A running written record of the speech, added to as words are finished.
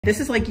This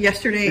is like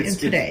yesterday and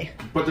today.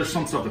 But there's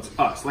some stuff that's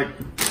us, like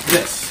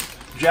this.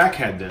 Jack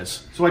had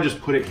this, so I just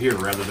put it here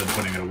rather than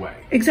putting it away.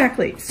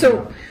 Exactly.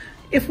 So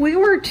if we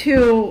were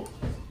to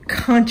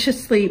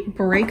consciously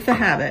break the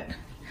habit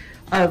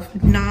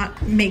of not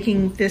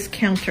making this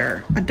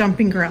counter a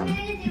dumping ground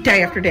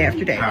day after day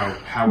after day,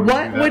 how would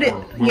what would it?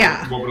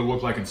 What would it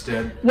look like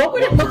instead? What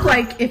would it look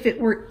like if it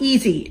were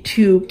easy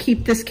to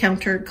keep this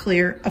counter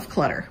clear of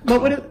clutter?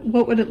 What would it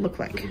look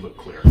like? It would look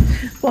clear.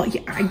 Well,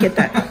 yeah, I get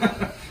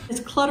that. As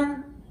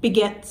clutter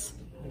begets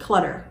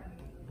clutter.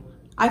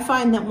 I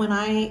find that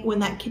when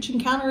that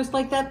kitchen counter is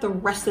like that, the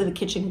rest of the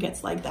kitchen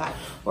gets like that.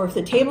 Or if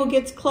the table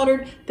gets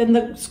cluttered, then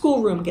the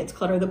schoolroom gets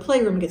cluttered, the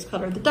playroom gets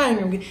cluttered, the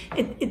dining room.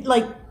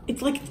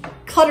 It's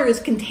like clutter is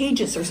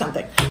contagious or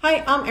something.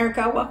 Hi, I'm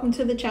Erica. Welcome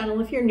to the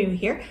channel. If you're new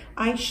here,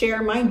 I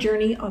share my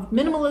journey of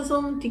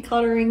minimalism,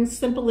 decluttering,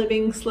 simple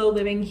living, slow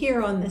living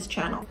here on this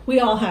channel. We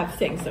all have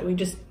things that we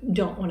just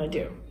don't want to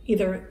do.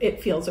 Either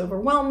it feels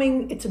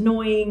overwhelming, it's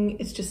annoying,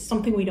 it's just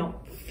something we don't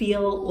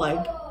feel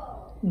like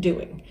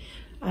doing.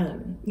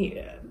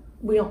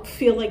 We don't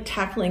feel like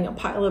tackling a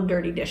pile of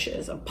dirty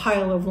dishes, a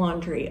pile of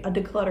laundry, a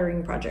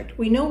decluttering project.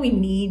 We know we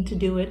need to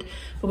do it,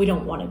 but we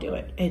don't want to do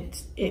it.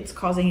 It's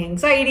causing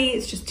anxiety,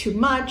 it's just too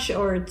much,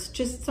 or it's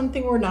just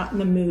something we're not in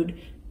the mood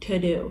to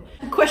do.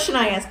 The question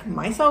I ask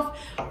myself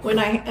when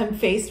I am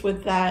faced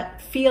with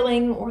that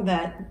feeling or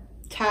that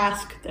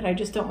task that I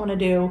just don't want to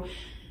do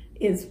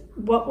is,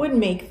 what would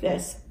make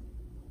this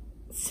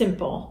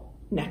simple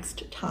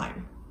next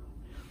time?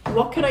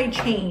 What could I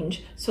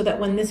change so that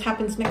when this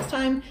happens next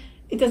time,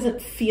 it doesn't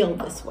feel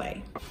this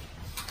way?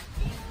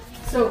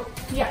 So,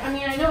 yeah, I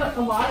mean, I know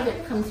a lot of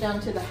it comes down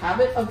to the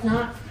habit of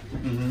not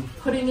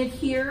putting it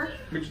here.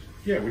 We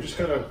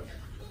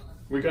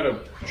gotta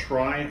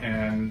try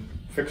and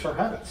fix our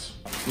habits.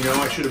 You know,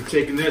 I should have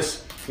taken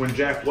this when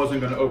Jack wasn't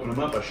gonna open them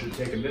up. I should have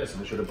taken this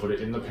and I should have put it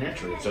in the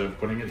pantry instead of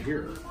putting it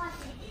here.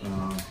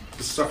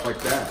 Stuff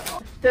like that.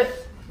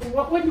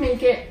 What would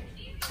make it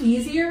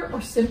easier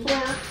or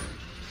simpler?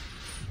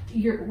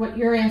 What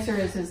your answer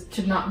is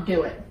to not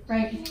do it,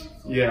 right?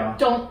 Yeah.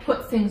 Don't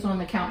put things on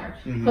the counter.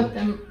 Put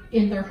them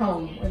in their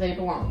home where they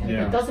belong. And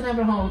if it doesn't have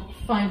a home,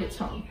 find its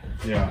home.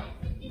 Yeah.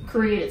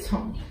 Create its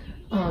home.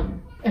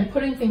 And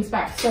putting things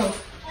back. So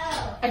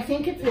I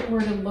think if it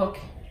were to look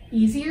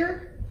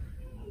easier,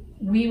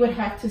 we would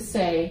have to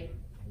say,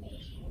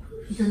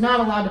 you're not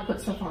allowed to put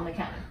stuff on the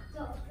counter.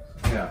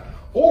 Yeah.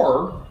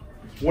 Or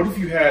what if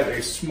you had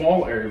a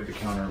small area of the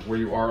counter where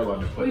you are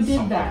allowed to put something? We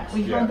did that.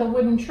 We had the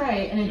wooden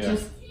tray, and it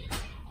just,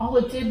 all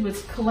it did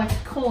was collect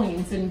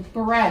coins and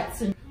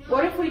barrettes. And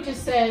what if we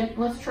just said,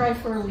 let's try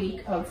for a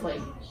week of like,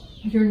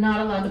 you're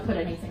not allowed to put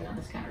anything on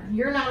this counter.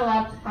 You're not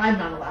allowed. I'm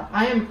not allowed.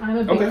 I'm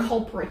a big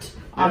culprit,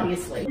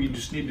 obviously. We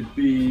just need to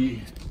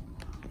be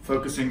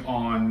focusing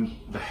on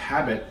the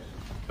habit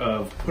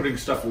of putting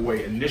stuff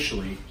away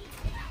initially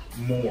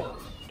more.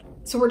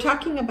 So we're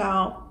talking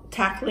about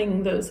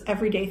tackling those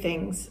everyday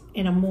things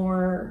in a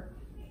more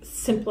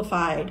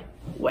simplified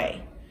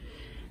way.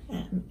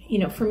 You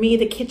know, for me,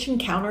 the kitchen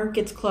counter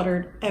gets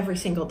cluttered every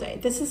single day.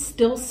 This is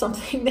still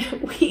something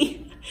that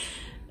we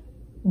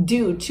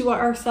do to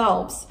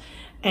ourselves.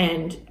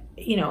 And,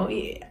 you know,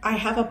 I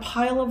have a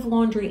pile of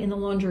laundry in the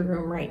laundry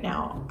room right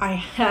now. I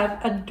have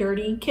a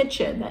dirty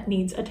kitchen that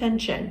needs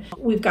attention.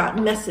 We've got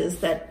messes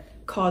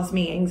that cause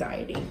me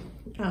anxiety.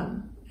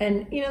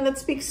 And, you know, that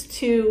speaks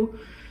to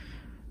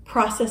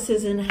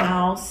processes in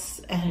house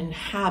and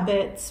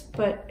habits,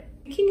 but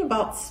thinking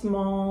about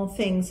small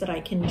things that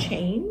I can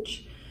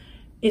change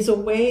is a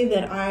way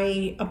that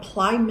I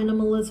apply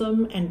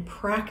minimalism and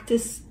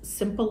practice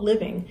simple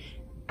living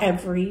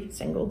every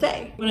single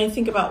day. When I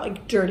think about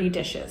like dirty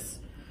dishes,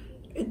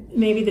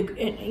 maybe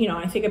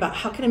I think about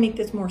how can I make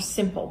this more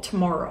simple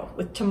tomorrow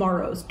with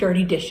tomorrow's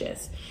dirty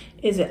dishes?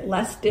 Is it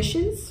less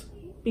dishes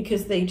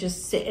because they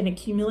just sit and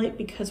accumulate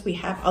because we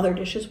have other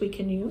dishes we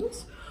can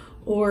use?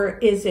 Or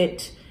is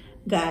it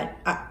that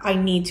I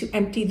need to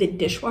empty the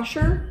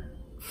dishwasher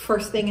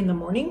first thing in the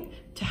morning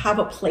to have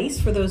a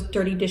place for those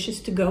dirty dishes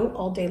to go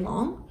all day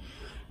long?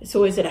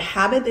 So is it a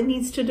habit that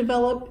needs to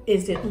develop?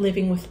 Is it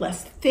living with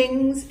less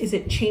things? Is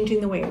it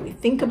changing the way we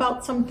think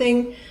about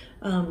something?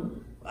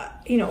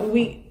 You know,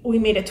 we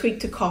made a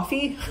tweak to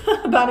coffee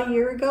about a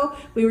year ago.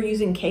 We were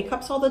using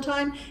K-cups all the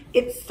time.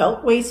 It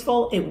felt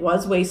wasteful. It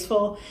was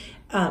wasteful.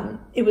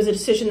 It was a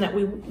decision that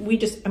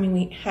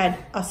we had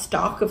a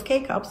stock of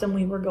K-cups and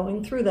we were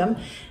going through them,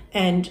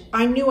 and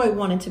I knew I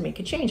wanted to make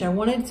a change. I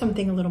wanted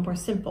something a little more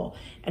simple.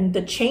 And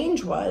the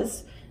change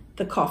was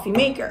the coffee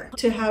maker.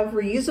 To have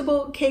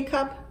reusable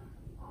K-cup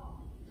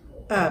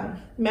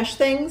mesh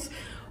things,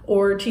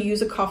 or to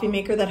use a coffee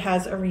maker that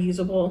has a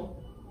reusable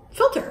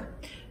filter,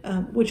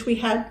 which we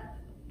had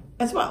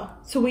as well.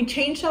 So we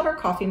changed out our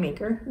coffee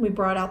maker. We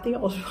brought out the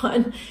old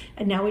one,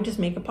 and now we just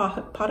make a pot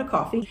of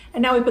coffee.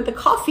 And now we put the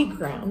coffee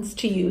grounds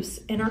to use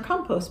in our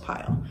compost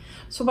pile.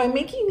 So by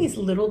making these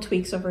little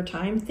tweaks over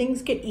time,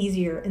 things get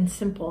easier and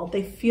simple.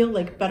 They feel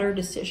like better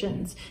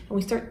decisions, and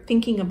we start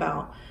thinking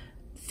about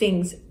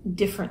things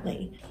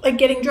differently. Like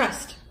getting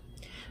dressed.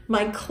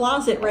 My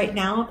closet right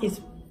now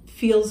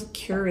feels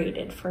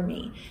curated for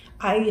me.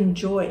 I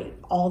enjoy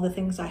all the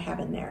things I have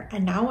in there.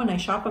 And now when I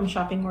shop, I'm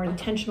shopping more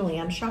intentionally.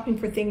 I'm shopping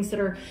for things that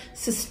are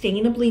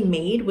sustainably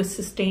made with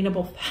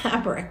sustainable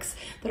fabrics,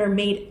 that are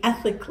made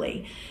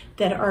ethically,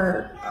 that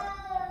are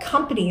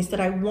companies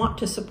that I want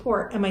to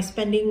support. Am I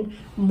spending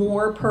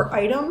more per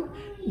item?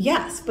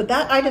 Yes, but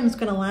that item is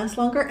going to last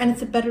longer and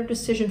it's a better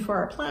decision for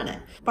our planet.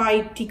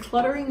 By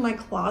decluttering my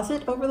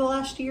closet over the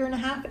last year and a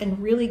half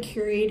and really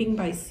curating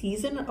by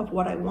season of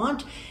what I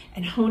want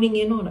and honing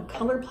in on a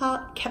color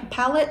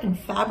palette and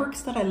fabrics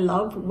that I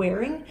love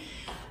wearing,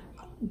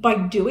 by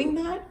doing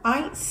that,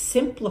 I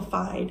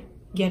simplified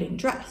getting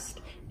dressed.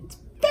 It's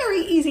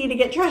very easy to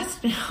get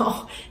dressed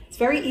now. It's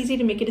very easy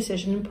to make a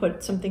decision and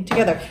put something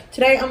together.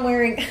 Today I'm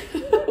wearing,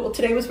 well,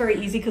 today was very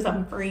easy because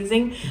I'm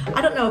freezing.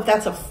 I don't know if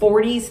that's a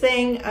 40s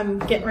thing. I'm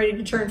getting ready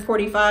to turn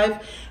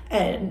 45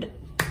 and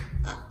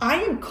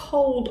I am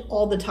cold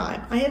all the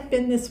time. I have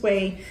been this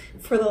way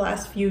for the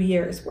last few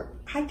years where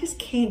I just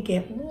can't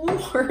get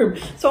warm.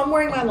 So I'm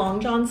wearing my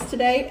long johns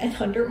today and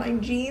under my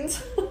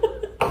jeans.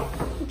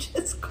 I'm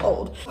just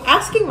cold.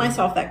 Asking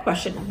myself that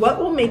question, what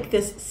will make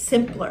this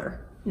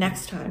simpler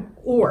next time?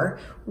 Or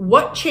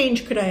what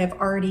change could I have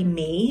already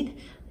made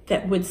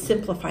that would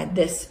simplify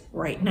this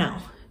right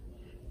now?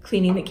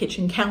 Cleaning the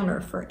kitchen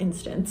counter, for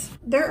instance.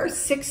 There are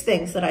 6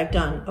 things that I've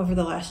done over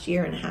the last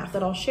year and a half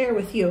that I'll share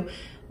with you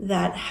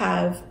that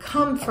have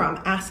come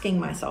from asking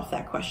myself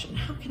that question.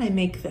 How can I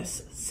make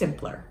this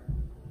simpler?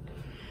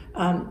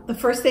 The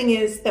first thing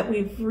is that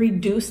we've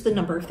reduced the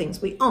number of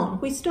things we own.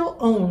 We still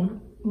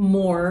own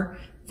more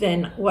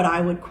than what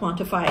I would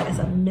quantify as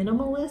a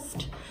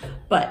minimalist,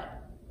 but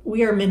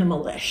we are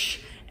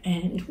minimalish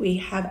and we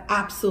have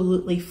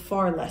absolutely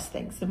far less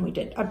things than we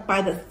did.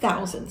 By the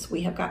thousands,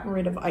 we have gotten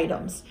rid of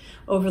items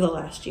over the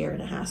last year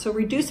and a half. So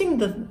reducing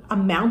the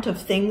amount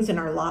of things in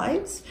our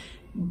lives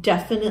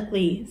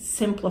definitely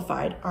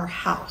simplified our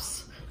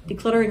house.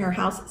 Decluttering our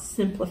house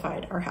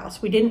simplified our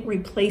house. We didn't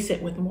replace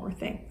it with more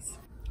things.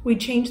 We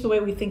changed the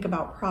way we think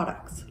about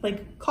products,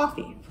 like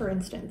coffee, for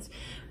instance.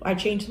 I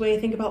changed the way I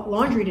think about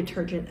laundry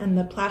detergent and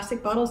the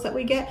plastic bottles that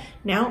we get.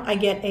 Now I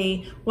get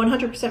a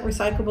 100%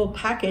 recyclable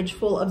package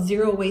full of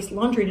zero waste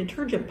laundry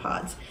detergent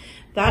pods.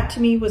 That to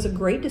me was a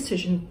great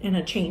decision and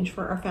a change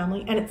for our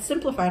family, and it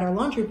simplified our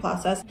laundry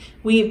process.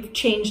 We've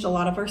changed a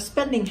lot of our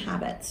spending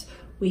habits.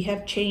 We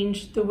have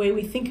changed the way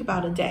we think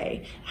about a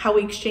day, how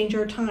we exchange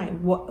our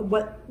time.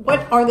 What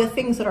are the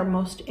things that are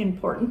most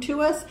important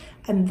to us?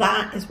 And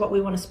that is what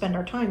we want to spend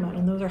our time on.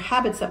 And those are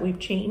habits that we've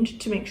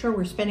changed to make sure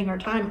we're spending our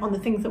time on the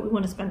things that we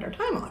want to spend our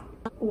time on.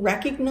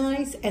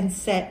 Recognize and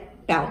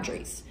set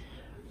boundaries.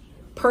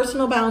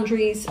 Personal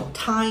boundaries,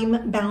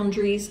 time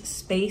boundaries,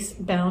 space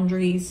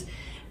boundaries,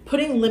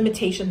 putting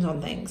limitations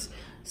on things.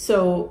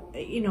 So,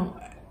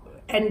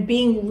 and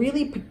being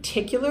really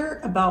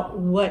particular about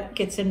what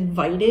gets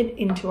invited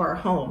into our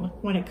home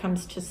when it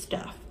comes to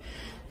stuff.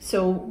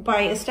 So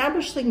by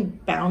establishing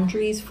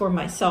boundaries for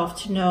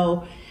myself to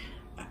know,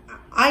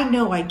 I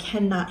know I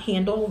cannot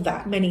handle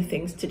that many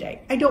things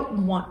today. I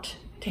don't want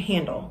to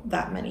handle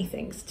that many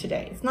things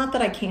today. It's not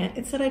that I can't,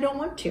 it's that I don't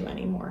want to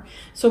anymore.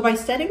 So by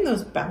setting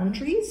those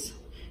boundaries,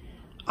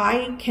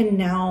 I can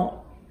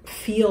now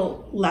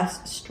feel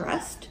less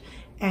stressed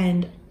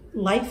and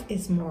life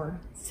is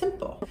more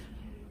simple.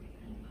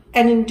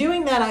 And in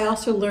doing that, I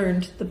also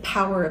learned the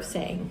power of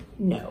saying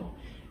no.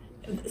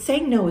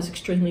 Saying no is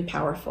extremely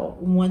powerful.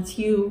 Once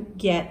you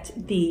get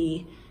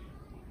the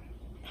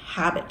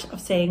habit of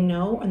saying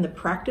no and the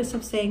practice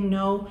of saying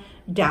no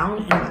down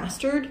and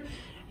mastered,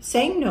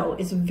 saying no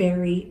is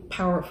very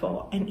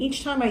powerful. And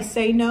each time I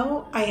say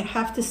no, I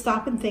have to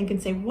stop and think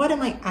and say, what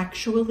am I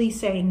actually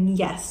saying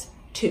yes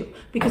to?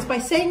 Because by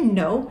saying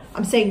no,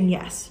 I'm saying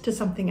yes to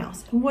something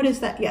else. And what is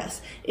that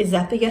yes? Is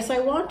that the yes I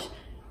want?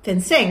 Then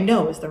saying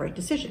no is the right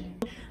decision.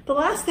 The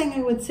last thing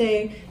I would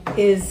say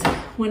is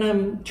when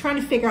I'm trying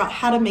to figure out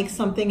how to make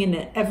something in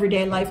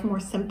everyday life more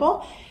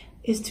simple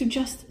is to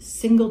just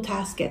single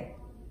task it.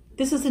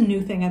 This is a new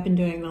thing I've been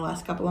doing the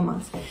last couple of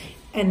months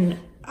and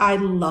I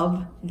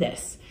love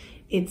this.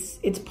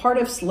 It's part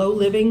of slow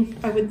living,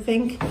 I would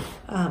think,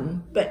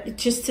 but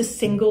just to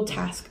single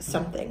task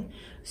something.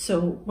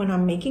 So when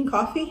I'm making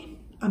coffee,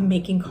 I'm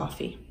making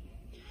coffee.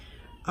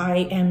 I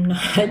am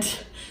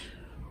not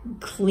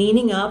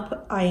cleaning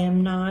up, I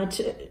am not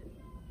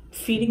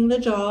feeding the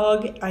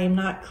dog, I am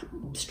not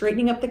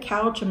straightening up the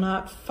couch, I'm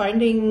not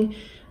finding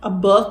a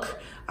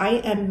book, I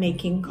am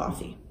making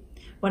coffee.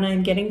 When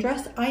I'm getting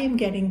dressed, I am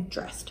getting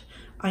dressed.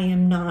 I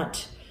am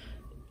not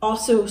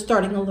also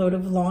starting a load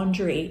of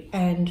laundry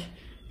and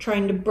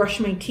trying to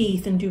brush my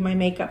teeth and do my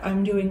makeup.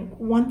 I'm doing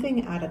one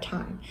thing at a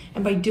time.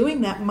 And by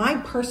doing that, my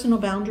personal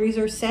boundaries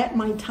are set,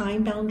 my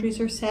time boundaries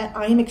are set.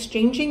 I am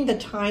exchanging the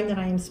time that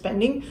I am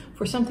spending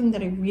for something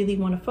that I really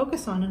want to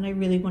focus on and I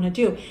really want to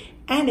do.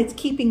 And it's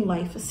keeping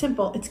life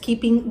simple. It's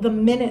keeping the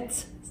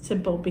minutes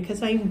simple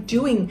because I'm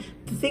doing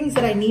the things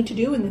that I need to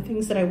do and the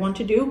things that I want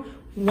to do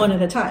one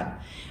at a time.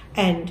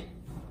 And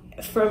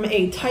from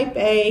a type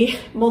A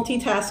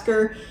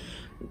multitasker,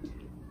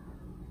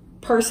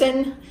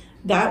 person,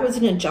 that was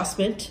an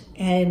adjustment,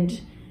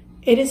 and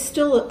it is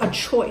still a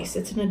choice.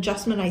 It's an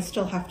adjustment I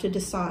still have to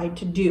decide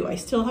to do. I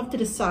still have to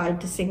decide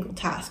to single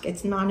task.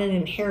 It's not an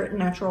inherent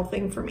natural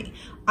thing for me.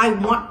 I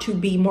want to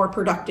be more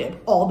productive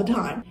all the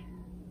time.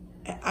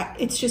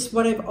 It's just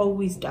what I've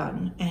always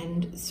done.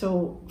 And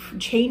so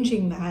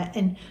changing that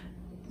and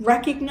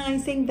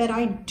recognizing that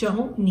I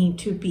don't need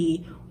to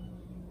be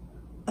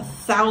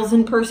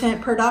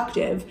 1,000%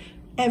 productive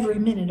every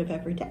minute of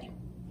every day.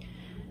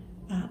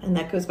 And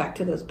that goes back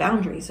to those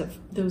boundaries of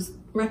those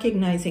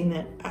recognizing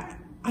that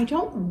I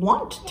don't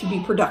want to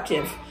be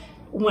productive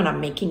when I'm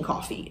making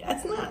coffee.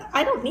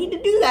 I don't need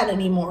to do that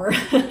anymore.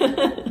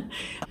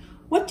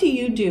 What do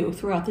you do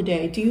throughout the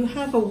day? Do you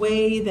have a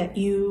way that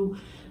you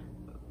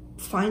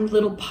find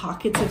little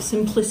pockets of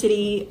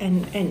simplicity,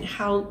 and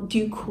how do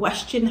you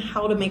question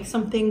how to make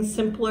something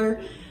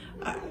simpler?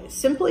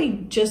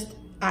 Simply just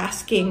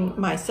asking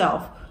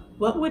myself,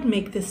 what would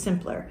make this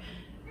simpler,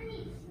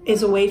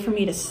 is a way for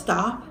me to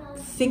stop,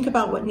 think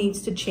about what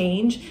needs to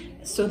change,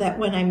 so that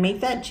when I make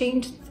that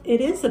change,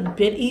 it is a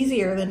bit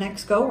easier the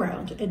next go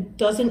round. It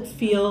doesn't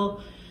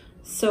feel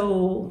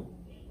so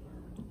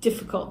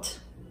difficult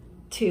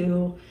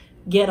to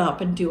get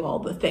up and do all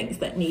the things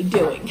that need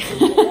doing.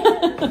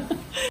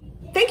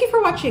 Thank you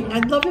for watching.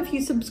 I'd love if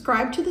you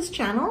subscribe to this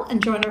channel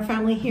and join our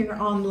family here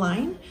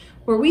online,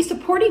 where we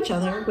support each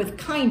other with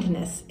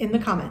kindness in the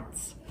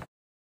comments.